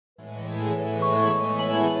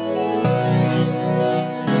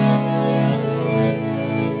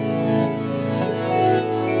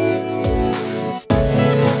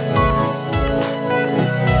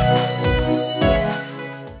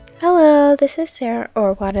this is Sarah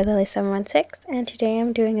or Waterlily716, and today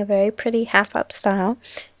I'm doing a very pretty half-up style.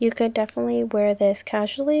 You could definitely wear this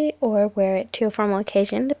casually or wear it to a formal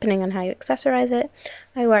occasion depending on how you accessorize it.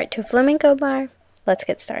 I wear it to a flamenco bar. Let's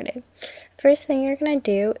get started. First thing you're going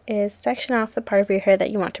to do is section off the part of your hair that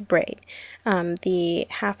you want to braid, the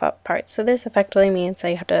half-up part. So this effectively means that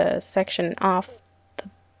you have to section off the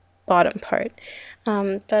bottom part.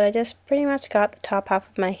 But I just pretty much got the top half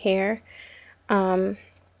of my hair,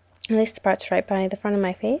 at least the parts right by the front of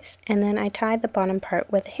my face, and then I tied the bottom part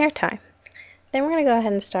with a hair tie. Then we're going to go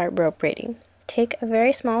ahead and start rope braiding. Take a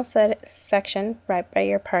very small section right by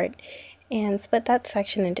your part and split that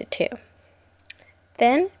section into two.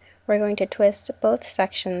 Then we're going to twist both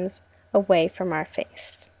sections away from our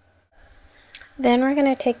face. Then we're going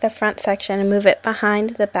to take the front section and move it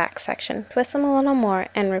behind the back section. Twist them a little more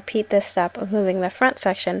and repeat this step of moving the front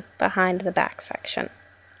section behind the back section.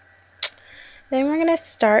 Then we're going to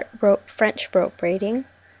start French rope braiding.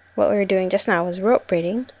 What we were doing just now was rope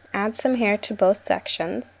braiding. Add some hair to both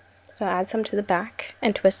sections. So add some to the back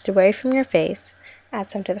and twist it away from your face. Add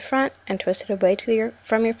some to the front and twist it away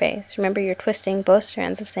from your face. Remember, you're twisting both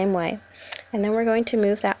strands the same way. And then we're going to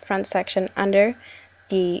move that front section under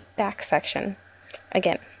the back section.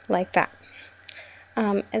 Again, like that.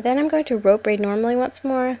 And then I'm going to rope braid normally once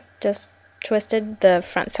more. Just twisted the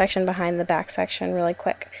front section behind the back section really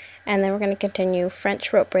quick. And then we're going to continue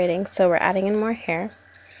French rope braiding, so we're adding in more hair.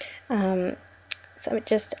 So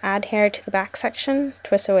just add hair to the back section,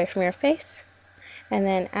 twist away from your face, and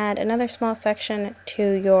then add another small section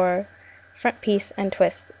to your front piece and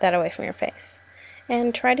twist that away from your face.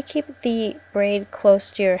 And try to keep the braid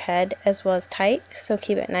close to your head as well as tight, so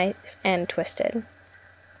keep it nice and twisted.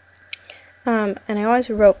 And I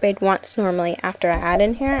always rope braid once normally after I add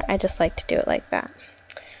in hair. I just like to do it like that.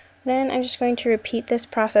 Then I'm just going to repeat this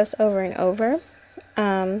process over and over,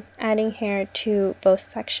 adding hair to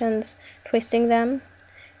both sections, twisting them.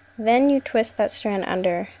 Then you twist that strand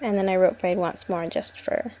under, and then I rope braid once more just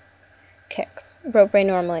for kicks. Rope braid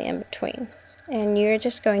normally in between. And you're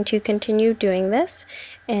just going to continue doing this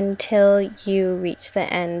until you reach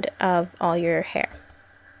the end of all your hair.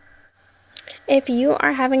 If you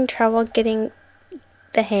are having trouble getting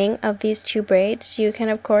the hang of these two braids, you can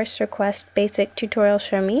of course request basic tutorials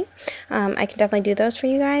from me. I can definitely do those for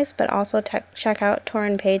you guys, but also check out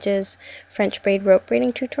Torrin Page's French braid rope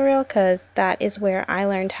braiding tutorial, because that is where I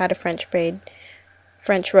learned how to French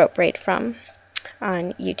rope braid from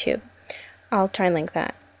on YouTube. I'll try and link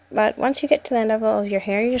that. But once you get to the end of your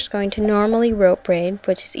hair, you're just going to normally rope braid,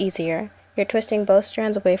 which is easier. You're twisting both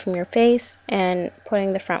strands away from your face and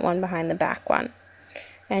putting the front one behind the back one.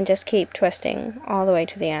 And just keep twisting all the way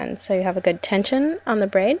to the end so you have a good tension on the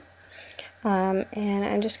braid. And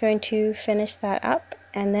I'm just going to finish that up,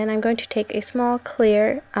 and then I'm going to take a small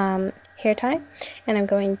clear hair tie and I'm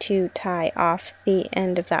going to tie off the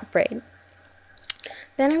end of that braid.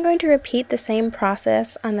 Then I'm going to repeat the same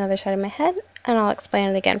process on the other side of my head, and I'll explain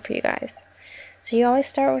it again for you guys. So you always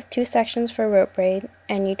start with two sections for rope braid,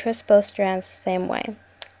 and you twist both strands the same way,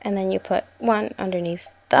 and then you put one underneath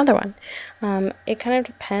the other one. It kind of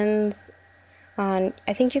depends on,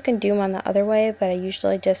 I think you can do them on the other way, but I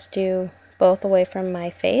usually just do both away from my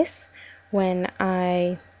face when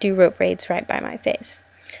I do rope braids right by my face.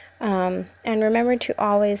 And remember to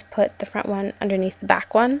always put the front one underneath the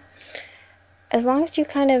back one. As long as you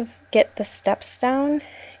kind of get the steps down,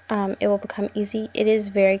 it will become easy. It is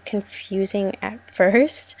very confusing at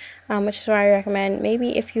first, which is why I recommend,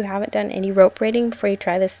 maybe if you haven't done any rope braiding before you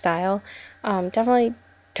try this style, definitely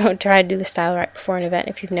don't try to do the style right before an event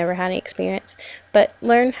if you've never had any experience, but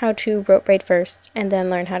learn how to rope braid first and then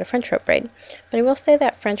learn how to French rope braid. But I will say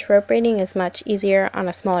that French rope braiding is much easier on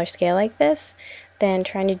a smaller scale like this than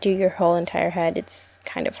trying to do your whole entire head. It's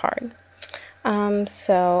kind of hard.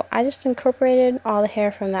 So I just incorporated all the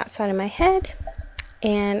hair from that side of my head,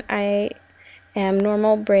 and I am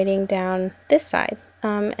normal braiding down this side.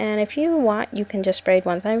 And if you want, you can just braid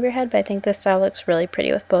one side of your head, but I think this style looks really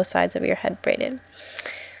pretty with both sides of your head braided.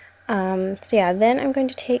 So yeah, then I'm going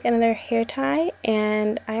to take another hair tie,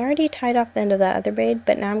 and I already tied off the end of that other braid,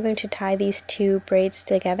 but now I'm going to tie these two braids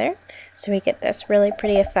together so we get this really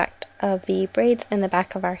pretty effect of the braids in the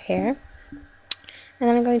back of our hair. And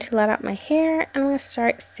then I'm going to let out my hair, and I'm going to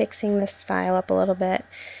start fixing this style up a little bit.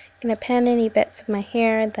 I'm going to pin any bits of my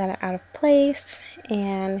hair that are out of place,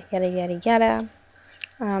 and yada yada yada.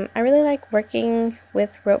 I really like working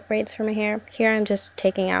with rope braids for my hair. Here I'm just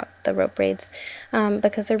taking out the rope braids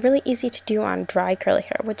because they're really easy to do on dry curly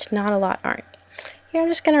hair, which not a lot aren't. Here I'm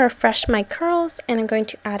just going to refresh my curls, and I'm going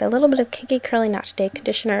to add a little bit of Kinky Curly Not Today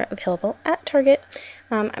conditioner available at Target.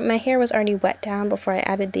 My hair was already wet down before I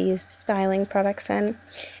added these styling products in,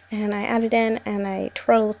 and I added in and I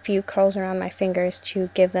twirled a few curls around my fingers to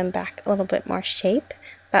give them back a little bit more shape.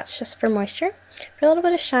 That's just for moisture. For a little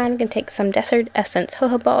bit of shine, I'm going to take some Desert Essence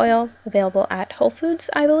Jojoba Oil, available at Whole Foods,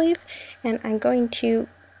 I believe, and I'm going to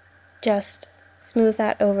just smooth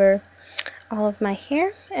that over all of my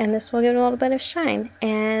hair, and this will give it a little bit of shine.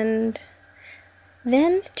 And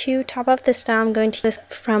then to top up this style, I'm going to use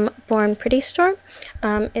this from Born Pretty store.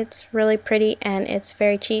 It's really pretty and it's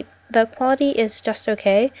very cheap. The quality is just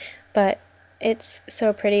okay, but it's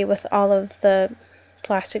so pretty with all of the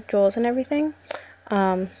plastic jewels and everything.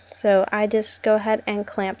 So I just go ahead and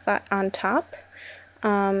clamp that on top.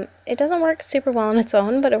 It doesn't work super well on its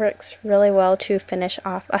own, but it works really well to finish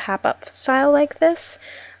off a half-up style like this.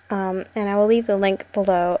 And I will leave the link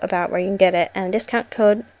below about where you can get it and a discount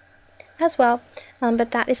code as well.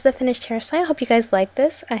 But that is the finished hairstyle. I hope you guys like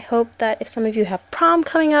this. I hope that if some of you have prom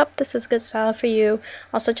coming up, this is a good style for you.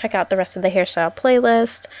 Also check out the rest of the hairstyle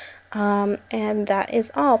playlist. And that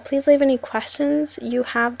is all. Please leave any questions you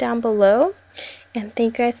have down below. And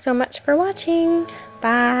thank you guys so much for watching.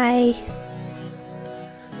 Bye!